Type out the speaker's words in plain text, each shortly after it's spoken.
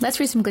Let's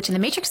read some Glitch in the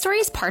Matrix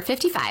stories, part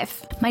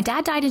 55. My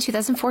dad died in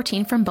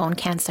 2014 from bone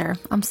cancer.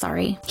 I'm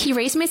sorry. He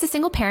raised me as a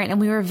single parent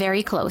and we were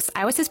very close.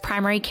 I was his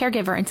primary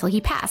caregiver until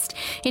he passed.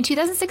 In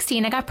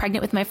 2016, I got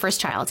pregnant with my first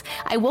child.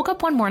 I woke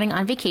up one morning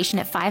on vacation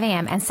at 5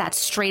 a.m. and sat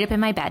straight up in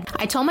my bed.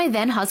 I told my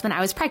then husband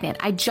I was pregnant.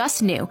 I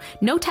just knew.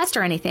 No test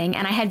or anything,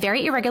 and I had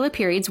very irregular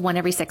periods, one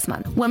every 6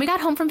 months. When we got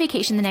home from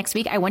vacation the next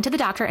week, I went to the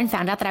doctor and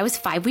found out that I was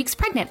 5 weeks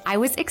pregnant. I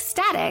was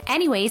ecstatic.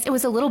 Anyways, it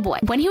was a little boy.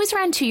 When he was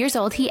around 2 years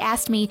old, he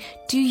asked me,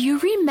 "Do you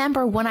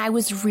remember when I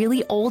was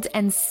really old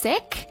and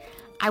sick?"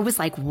 I was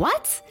like,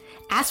 "What?"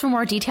 Asked for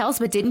more details,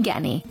 but didn't get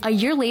any. A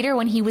year later,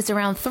 when he was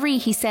around 3,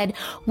 he said,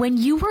 "When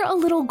you were a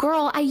little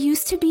girl, I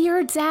used to be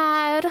your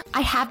dad."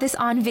 I have this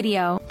on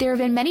video. There have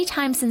been many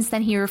times since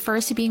then he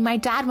refers to being my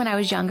dad when I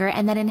was younger,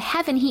 and then in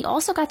heaven, he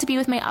also got to be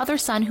with my other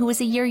son who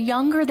was a year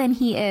younger than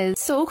he is.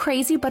 So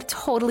crazy, but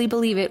totally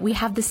believe it. We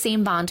have the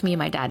same bond, me and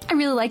my dad. I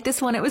really like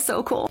this one. It was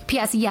so cool.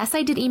 P.S. Yes,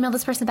 I did email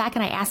this person back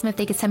and I asked them if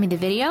they could send me the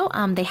video.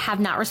 They have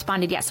not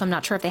responded yet, so I'm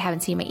not sure if they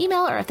haven't seen my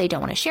email or if they don't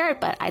want to share it,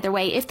 but either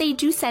way, if they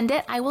do send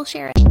it, I will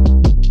share it.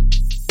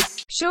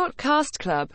 Short Cast Club